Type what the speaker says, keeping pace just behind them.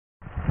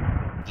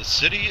The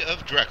city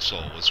of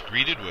Drexel was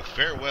greeted with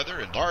fair weather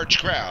and large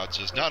crowds,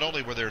 as not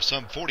only were there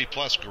some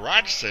 40-plus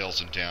garage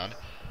sales in town,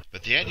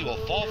 but the annual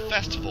Fall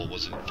Festival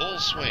was in full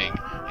swing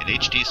in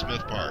H.D.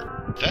 Smith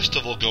Park.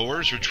 Festival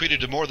goers were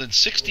treated to more than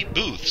 60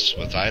 booths,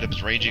 with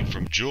items ranging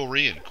from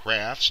jewelry and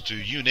crafts to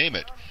you name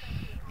it.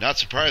 Not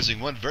surprising,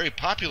 one very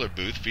popular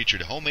booth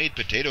featured homemade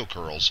potato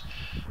curls,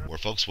 where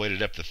folks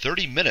waited up to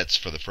 30 minutes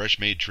for the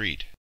fresh-made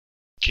treat.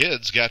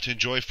 Kids got to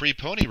enjoy free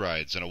pony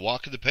rides and a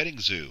walk in the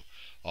petting zoo,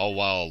 all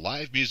while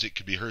live music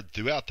could be heard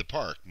throughout the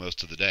park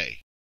most of the day.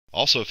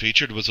 Also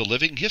featured was a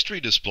living history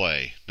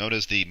display known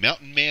as the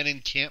Mountain Man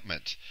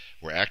Encampment,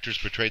 where actors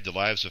portrayed the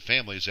lives of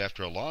families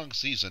after a long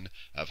season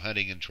of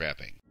hunting and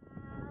trapping.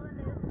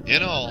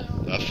 In all,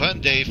 a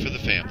fun day for the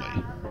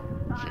family.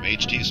 From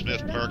H.T.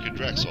 Smith Park in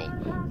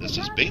Drexel, this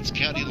is Bates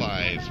County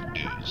Live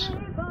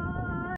News.